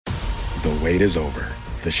The wait is over.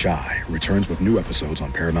 The Chi returns with new episodes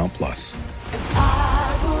on Paramount+.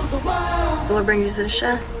 What brings you to the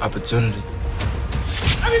Chi? Opportunity.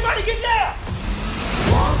 Everybody get down!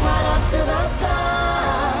 Walk right up to the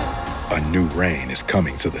side. A new reign is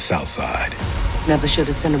coming to the South Side. Never should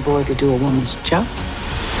have sent a boy to do a woman's job.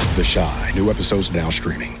 The Chi. New episodes now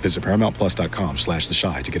streaming. Visit ParamountPlus.com/The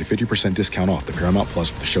Chi to get a 50% discount off the Paramount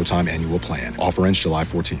Plus with the Showtime annual plan. Offer ends July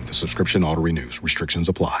 14th. The subscription auto-renews. Restrictions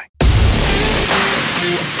apply.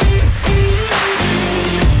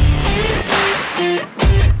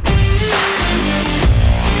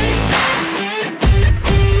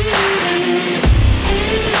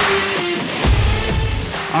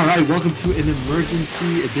 All right, welcome to an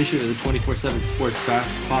emergency edition of the 24/7 Sports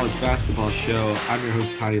College Basketball Show. I'm your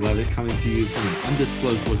host, Tony Levitt, coming to you from an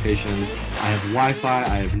undisclosed location. I have Wi-Fi,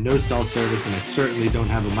 I have no cell service, and I certainly don't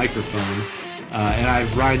have a microphone. And I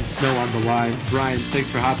have Brian Snow on the line. Brian, thanks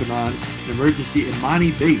for hopping on. An emergency.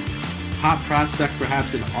 Emoni Bates, top prospect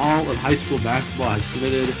perhaps in all of high school basketball, has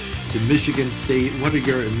committed to Michigan State. What are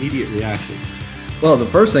your immediate reactions? Well, the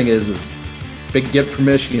first thing is big gift for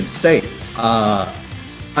Michigan State.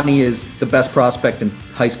 Emoni is the best prospect in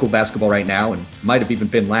high school basketball right now, and might have even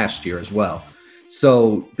been last year as well.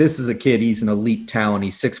 So this is a kid, he's an elite talent.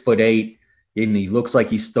 He's 6'8", and he looks like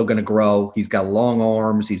he's still going to grow. He's got long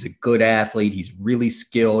arms. He's a good athlete. He's really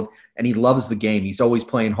skilled, and he loves the game. He's always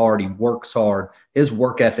playing hard. He works hard. His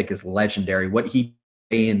work ethic is legendary. What he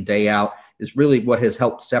day in, day out is really what has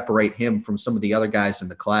helped separate him from some of the other guys in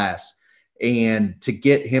the class. And to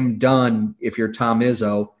get him done, if you're Tom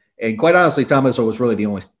Izzo, and quite honestly, Tom Izzo was really the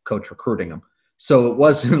only coach recruiting him. So it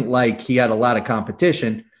wasn't like he had a lot of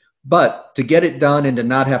competition, but to get it done and to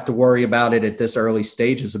not have to worry about it at this early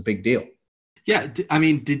stage is a big deal. Yeah, I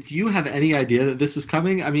mean, did you have any idea that this was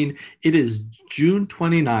coming? I mean, it is June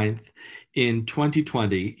 29th in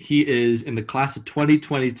 2020. He is in the class of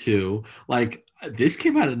 2022. Like, this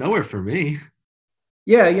came out of nowhere for me.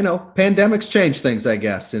 Yeah, pandemics change things, I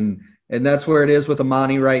guess. And that's where it is with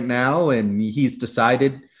Emoni right now. And he's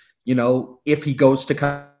decided, if he goes to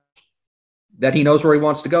college, that he knows where he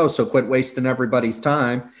wants to go. So quit wasting everybody's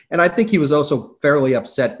time. And I think he was also fairly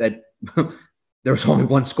upset that there was only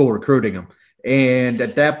one school recruiting him. And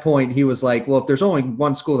at that point, he was like, well, if there's only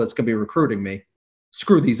one school that's going to be recruiting me,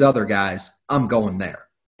 screw these other guys. I'm going there.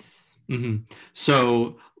 Mm-hmm.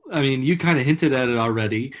 So, I mean, you kind of hinted at it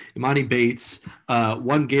already. Emoni Bates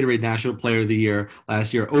won Gatorade National Player of the Year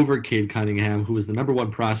last year over Cade Cunningham, who was the number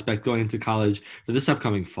one prospect going into college for this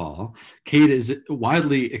upcoming fall. Cade is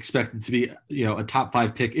widely expected to be, a top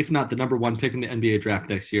 5 pick, if not the number 1 pick in the NBA draft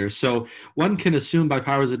next year. So one can assume by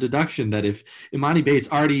powers of deduction that if Emoni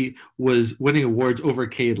Bates already was winning awards over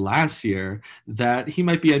Cade last year, that he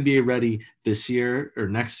might be NBA ready this year or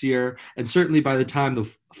next year, and certainly by the time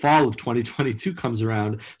the fall of 2022 comes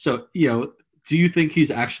around. So, do you think he's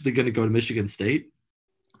actually going to go to Michigan State?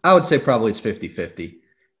 I would say probably it's 50-50.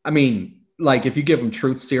 I mean, like if you give him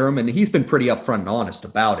truth serum, and he's been pretty upfront and honest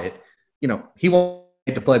about it, he won't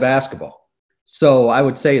get to play basketball. So I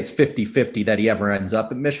would say it's 50-50 that he ever ends up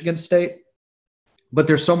at Michigan State. But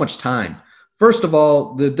there's so much time. First of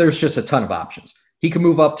all, there's just a ton of options. He can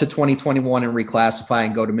move up to 2021 and reclassify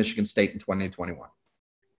and go to Michigan State in 2021.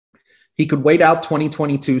 He could wait out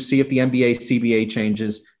 2022, see if the NBA CBA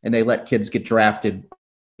changes and they let kids get drafted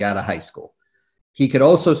out of high school. He could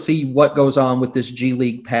also see what goes on with this G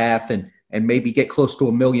League path and maybe get close to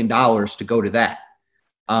 $1 million to go to that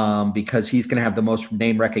because he's going to have the most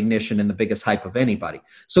name recognition and the biggest hype of anybody.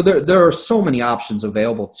 So there are so many options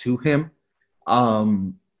available to him.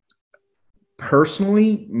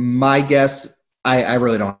 Personally, my guess, I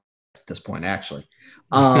really don't at this point, actually.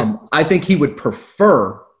 I think he would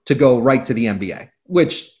prefer to go right to the NBA,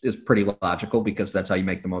 which is pretty logical because that's how you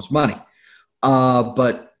make the most money.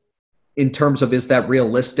 But in terms of is that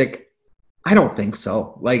realistic, I don't think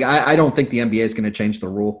so. Like, I don't think the NBA is going to change the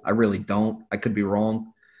rule. I really don't. I could be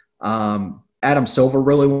wrong. Adam Silver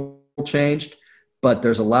really changed, but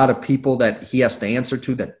there's a lot of people that he has to answer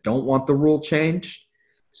to that don't want the rule changed.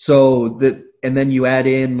 And then you add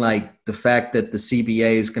in like the fact that the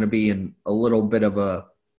CBA is going to be in a little bit of a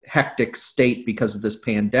hectic state because of this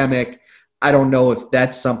pandemic. I don't know if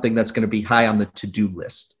that's something that's going to be high on the to-do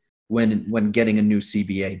list when getting a new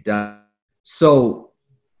CBA done. So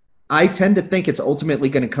I tend to think it's ultimately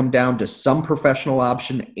going to come down to some professional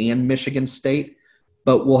option and Michigan State,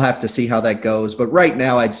 but we'll have to see how that goes. But right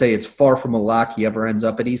now I'd say it's far from a lock he ever ends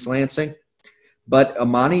up at East Lansing. But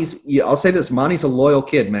I'll say this, Emoni's a loyal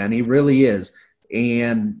kid, man. He really is.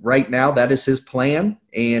 And right now that is his plan,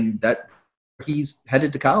 and that he's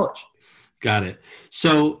headed to college. Got it.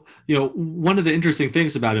 So one of the interesting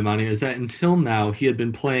things about Imani is that until now he had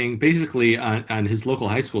been playing basically on his local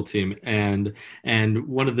high school team, and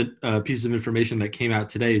one of the pieces of information that came out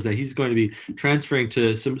today is that he's going to be transferring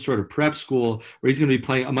to some sort of prep school where he's going to be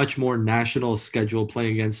playing a much more national schedule,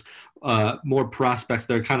 playing against more prospects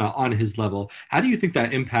that are kind of on his level. How do you think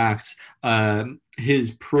that impacts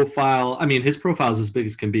his profile? I mean, his profile is as big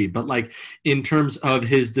as can be, but like in terms of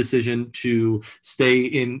his decision to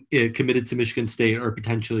stay committed to Michigan State or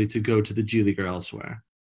potentially to go to the G League or elsewhere?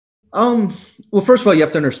 Well, first of all, you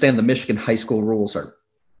have to understand the Michigan high school rules are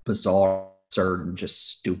bizarre, absurd, and just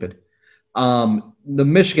stupid. The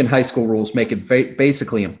Michigan high school rules make it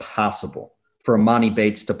basically impossible for Emoni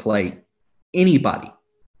Bates to play anybody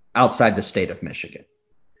outside the state of Michigan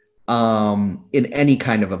in any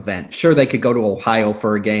kind of event. Sure, they could go to Ohio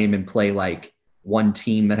for a game and play like one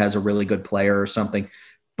team that has a really good player or something,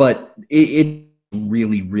 but it's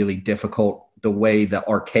really, really difficult the way the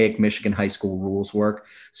archaic Michigan high school rules work.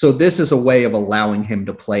 So this is a way of allowing him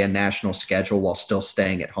to play a national schedule while still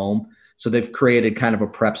staying at home. So they've created kind of a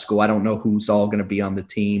prep school. I don't know who's all going to be on the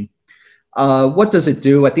team. What does it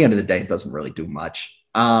do? At the end of the day, it doesn't really do much.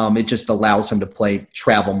 It just allows him to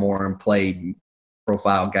travel more and play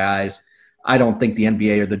profile guys. I don't think the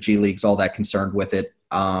NBA or the G League's all that concerned with it.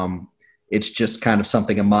 It's just kind of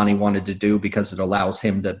something Emoni wanted to do because it allows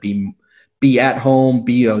him to be at home,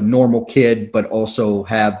 be a normal kid, but also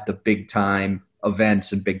have the big time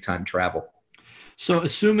events and big time travel. So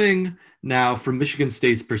assuming now from Michigan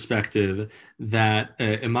State's perspective that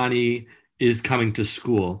Emoni is coming to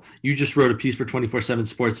school. You just wrote a piece for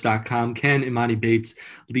 247sports.com. Can Emoni Bates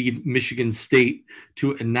lead Michigan State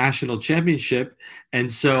to a national championship?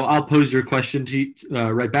 And so I'll pose your question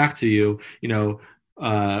right back to you.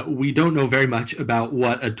 We don't know very much about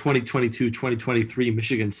what a 2022-2023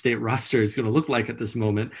 Michigan State roster is going to look like at this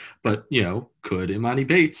moment. But, could Emoni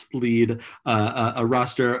Bates lead a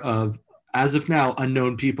roster of, as of now,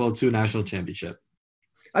 unknown people to a national championship?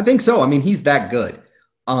 I think so. I mean, he's that good.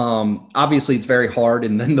 Obviously, it's very hard.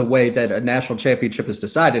 And then the way that a national championship is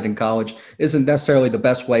decided in college isn't necessarily the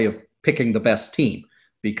best way of picking the best team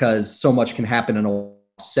because so much can happen in a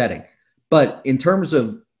setting. But in terms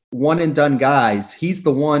of one and done guys, he's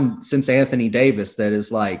the one since Anthony Davis that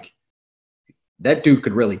is like, that dude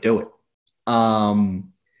could really do it.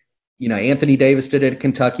 Anthony Davis did it at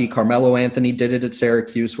Kentucky. Carmelo Anthony did it at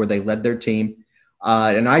Syracuse where they led their team.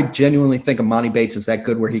 And I genuinely think Emoni Bates is that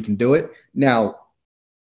good where he can do it. Now,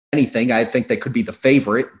 anything, I think they could be the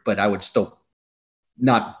favorite, but I would still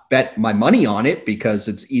not bet my money on it because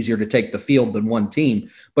it's easier to take the field than one team.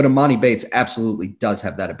 But Emoni Bates absolutely does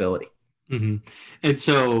have that ability. Mm-hmm. And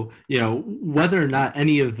so, whether or not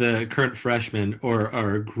any of the current freshmen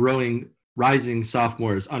or growing, rising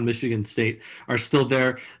sophomores on Michigan State are still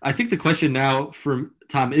there, I think the question now for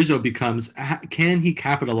Tom Izzo becomes, can he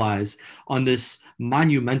capitalize on this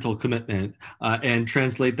monumental commitment and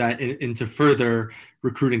translate that into further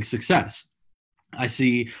recruiting success? I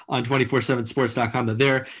see on 247sports.com that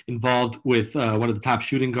they're involved with one of the top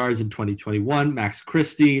shooting guards in 2021, Max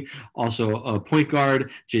Christie, also a point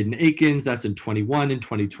guard, Jaden Akins, that's in 21 and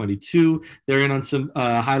 2022. They're in on some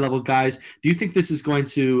high-level guys. Do you think this is going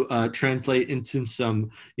to translate into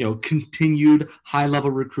some, continued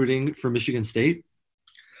high-level recruiting for Michigan State?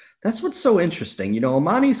 That's what's so interesting.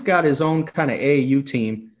 Emoni's got his own kind of AAU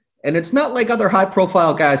team, and it's not like other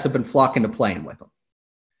high-profile guys have been flocking to playing with him.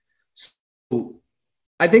 So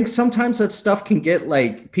I think sometimes that stuff can get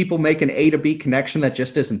like people make an A to B connection that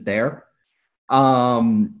just isn't there.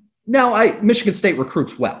 Michigan State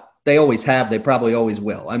recruits well. They always have. They probably always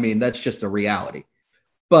will. I mean, that's just a reality.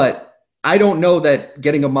 But I don't know that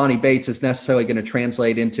getting Emoni Bates is necessarily going to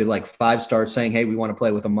translate into like 5 stars saying, hey, we want to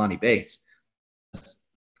play with Emoni Bates.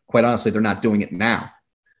 Quite honestly, they're not doing it now.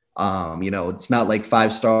 It's not like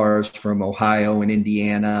 5 stars from Ohio and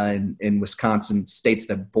Indiana and Wisconsin, states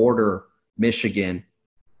that border Michigan,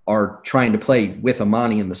 are trying to play with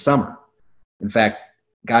Emoni in the summer. In fact,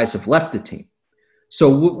 guys have left the team. So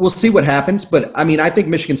we'll see what happens. But, I think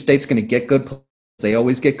Michigan State's going to get good players. They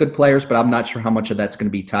always get good players, but I'm not sure how much of that's going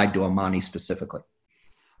to be tied to Emoni specifically.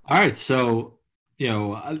 All right, so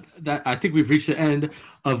I think we've reached the end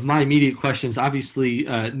of my immediate questions. Obviously,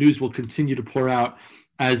 news will continue to pour out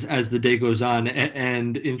as the day goes on.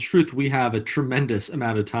 And in truth, we have a tremendous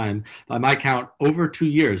amount of time, by my count, over 2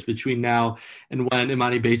 years between now and when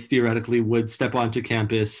Emoni Bates theoretically would step onto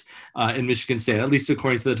campus in Michigan State, at least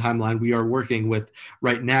according to the timeline we are working with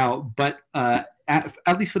right now. But at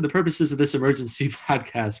least for the purposes of this emergency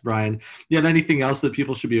podcast, Brian, do you have anything else that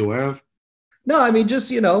people should be aware of? No,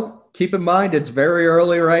 just, keep in mind it's very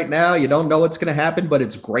early right now. You don't know what's going to happen, but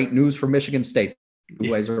it's great news for Michigan State.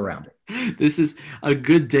 ways around it. This is a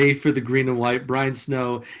good day for the green and white. Brian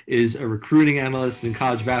Snow is a recruiting analyst and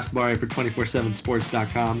college basketball writer for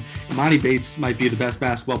 247sports.com. Emoni Bates might be the best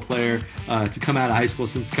basketball player to come out of high school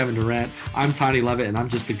since Kevin Durant. I'm Tony Levitt, and I'm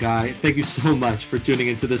just a guy. Thank you so much for tuning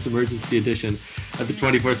into this emergency edition of the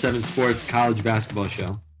 247 Sports College Basketball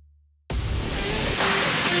Show.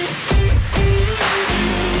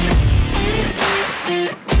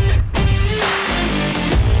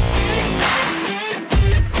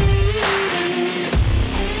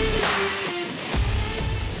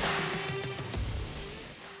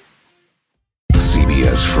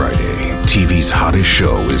 CBS Friday. TV's hottest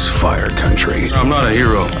show is Fire Country. I'm not a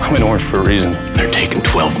hero. I'm in orange for a reason. They're taking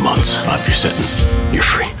 12 months off your sentence. You're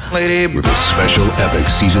free. Lady, with a special epic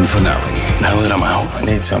season finale. Now that I'm out, I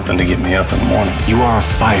need something to get me up in the morning. You are a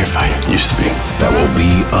firefighter. Used to be. That will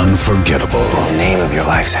be unforgettable. In the name of your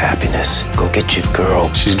life's happiness, go get your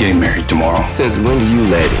girl. She's getting married tomorrow. Says, when do you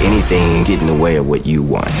let anything get in the way of what you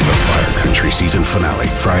want? The Fire Country season finale,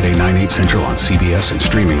 Friday, 9/8 Central on CBS and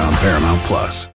streaming on Paramount+.